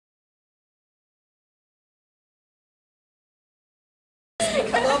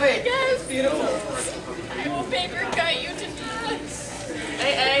love it. Yes. Beautiful. I will paper cut you to death.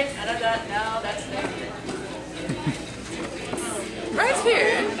 Hey, I know that. No, that's negative. Right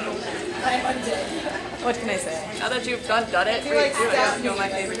here. What can I say? Now that you've done it, you're my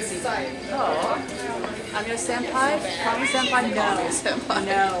favorite seat. Oh. I'm your senpai? Call me senpai? No. Senpai.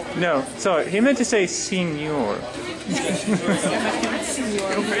 No. No, sorry, he meant to say senior.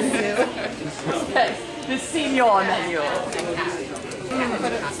 The senior menu.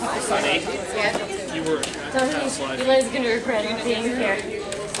 Sunny, you were You guys are going to regret being here.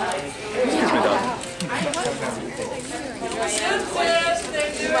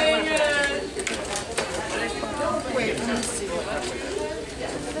 They're doing it. Wait, let me see.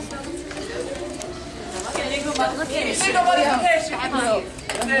 Illegal modification.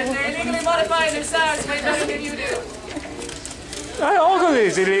 They're illegally modifying their sounds way better than you do. I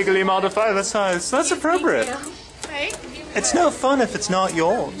always illegally modify the size. That's appropriate. Right? It's no fun if it's not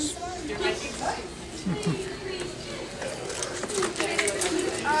yours.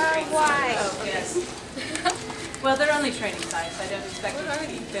 Why? Oh, yes. Well, they're only training sites. I don't expect them to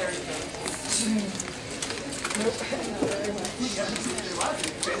be very big.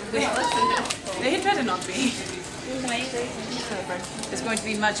 They had better not be. There's going to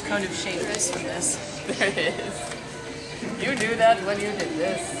be much cone of shameness from this. There it is. You knew that when you did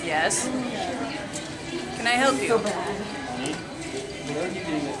this. Yes. Can I help you?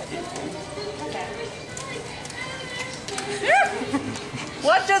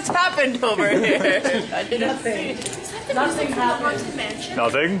 What just happened over here? I didn't see. Nothing happened.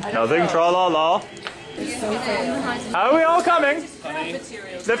 Nothing, tra-la-la. How are we all coming?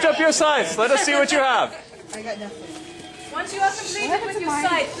 Lift up your sights, let us see what you have. I got nothing. Once you are completed with your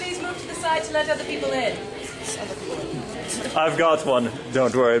site, please move to the side to let other people in. I've got one,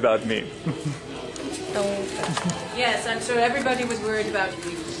 don't worry about me. Yes, I'm sure everybody was worried about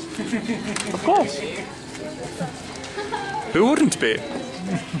you. Of course. Who wouldn't be?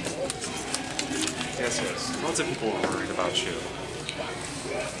 yes. Lots of people were worried about you.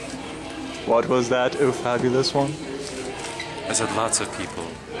 What was that, oh fabulous one? I said lots of people.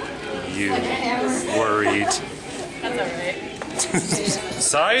 You worried. That's alright.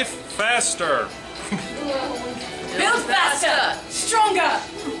 Scythe faster. Build faster! Stronger!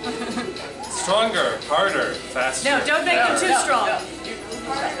 Stronger, harder, faster. No, don't make them too strong.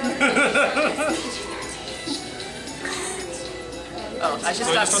 Oh, I should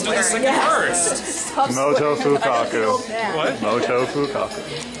stop Just don't do the swearing. second first. Moto Fukaku. What? Moto Fukaku.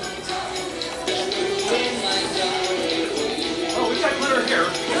 Oh, we got glitter here.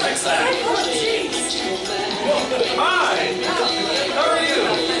 We'll fix that. Hi! How are you?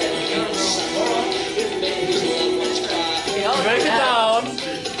 Break it down.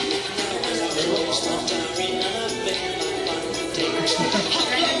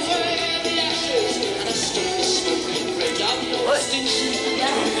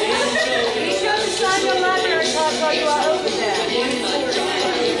 Be sure to sign your library card while you are over there.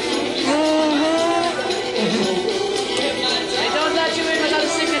 They don't let you in without a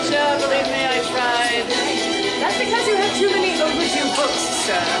signature, believe me, I tried. That's because you have too many overdue books,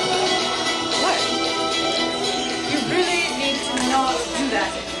 sir. What? You really need to not do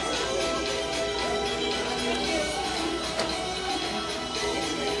that.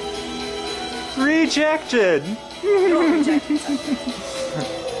 Rejected! You're rejecting something.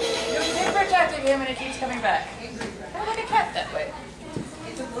 You've been protecting him and he keeps coming back. Kind of like a cat that way.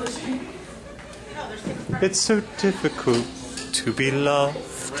 It's a bullshit. It's so difficult to be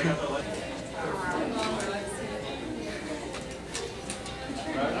loved.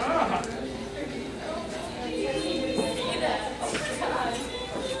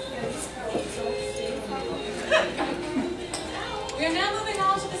 We are now moving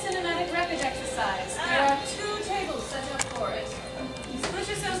on to the cinematic record exercise. There are 2 tables set up for it. Split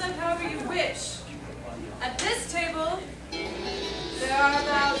yourselves up however you wish. At this table, there are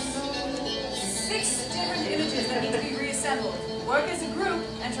about 6 different images that need to be reassembled. Work as a group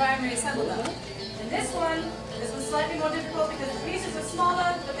and try and reassemble them. In this one, this was slightly more difficult because the pieces are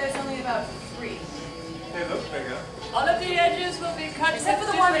smaller, but there's only about 3. They look bigger. All of the edges will be cut except for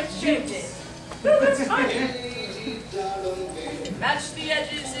the one that you did. No, that's fine. Match the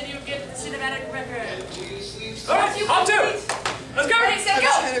edges and you get the cinematic record. Alright, on 2! Let's go! Ready, set, go!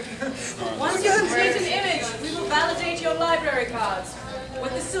 Once you complete an image, we will validate your library cards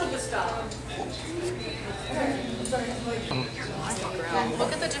with the silver star.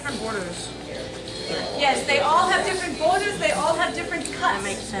 Look at the different borders. Yes, they all have different borders, they all have different cuts. That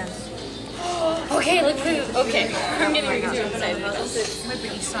makes sense. Okay, look who. Okay, I'm getting too excited about this. Might be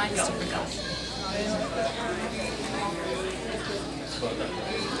each side is different. I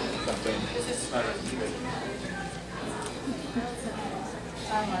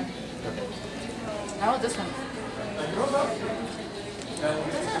want this one.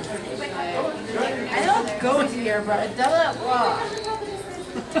 I don't Go here, bro. It doesn't walk.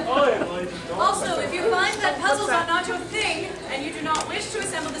 Also, if you find that puzzles are not your thing, and you do not wish to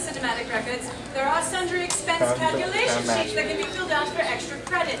assemble the cinematic records, there are sundry expense calculation sheets that can be filled out for extra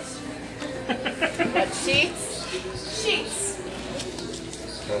credit. What sheets? Sheets.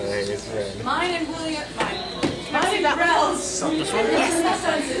 Mine and William. Mine and Grell's.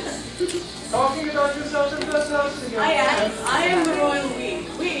 Talking about yourself in best house again. I am the royal we.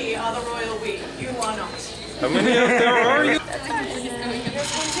 We are the royal we. You are not. How many of there are you?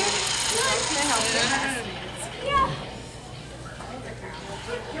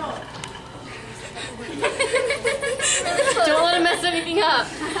 Don't want to mess anything up.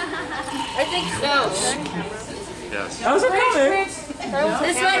 I think so. Yes. How's it coming?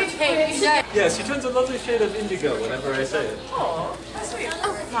 This one? Hey, you should. Yes, she turns a lovely shade of indigo whenever I say it.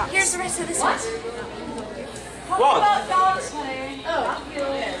 Here's the rest of this one. What? Dogs, honey. Oh.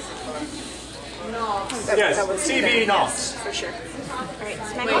 Yes, CB Knox. For sure. Alright,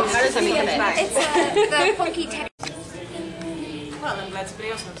 how does that make it? It's the funky teddy. Well, I'm glad somebody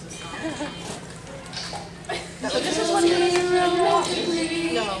else knows this song. No,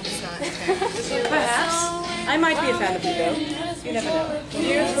 it's not. Perhaps. I might be a fan of Hugo. You never know.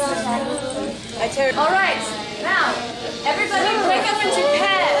 All right, now, everybody break up into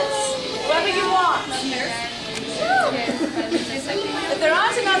pairs. Whoever you want. If there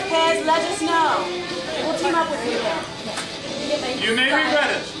aren't enough pairs, let us know. We'll team up with you. You may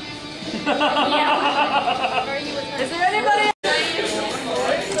regret it. Is there anybody?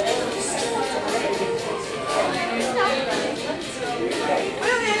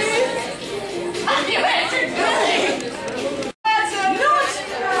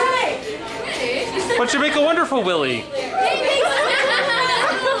 But you make a wonderful Willy. Look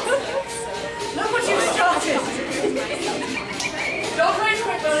what you started! Don't rage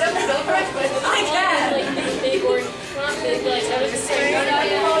quit, William. Don't rage quit. I can!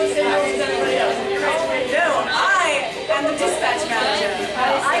 No, I am the dispatch manager.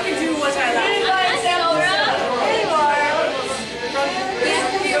 I can do what I like. There you are.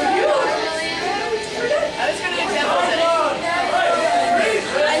 I was going to example it.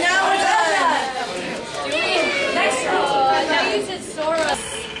 And now we're done. Next round. Now you said Sora.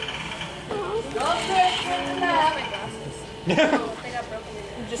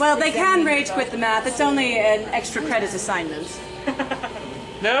 Well, they can rage quit the math. It's only an extra credit assignment.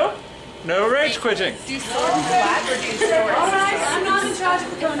 No? No rage quitting. Do Sora black or do Sora? All right, I'm not in charge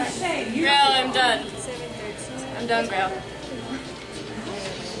of the cone of shame. You Grell, I'm done. I'm done, Grell.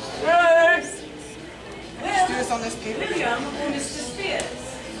 Let's do this on this paper. William or Mr.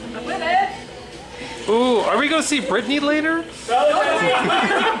 Spears? I'm with it. Ooh, are we going to see Brittany later? We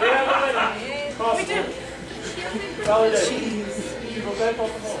do.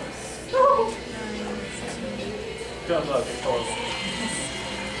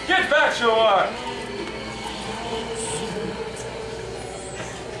 Get back, Shore!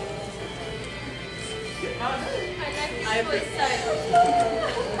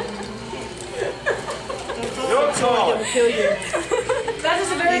 Your call. That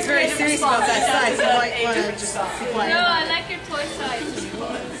is a very creative response. No, I like your toy size.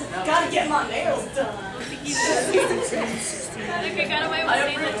 Gotta get my nails done. Look, I got away with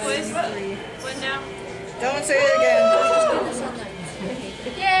saying the twist. What now? Don't say it again.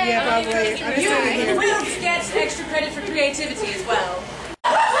 Yay! Yeah, probably. I'm just doing it here. Will get extra credit for creativity as well.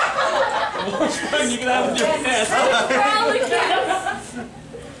 Most fun you can have with your pants.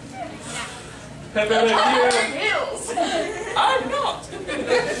 Heels. I'm not.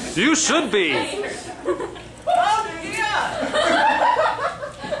 You should be. Oh, yeah.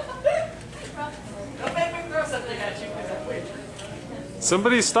 Don't make me throw something at you because I'm weird.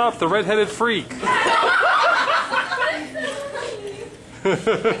 Somebody stop the red-headed freak.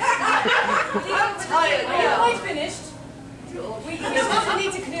 I'm tired. We're quite finished. We still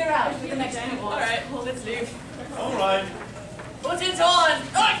need to clear out for the next table. All right, well, let's leave. All right. Put it on.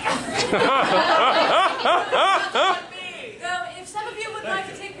 Though, if some of you would like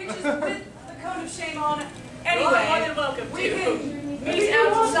to take pictures with the cone of shame on, anyway, we can meet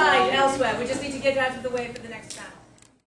outside elsewhere. We just need to get out of the way for the next.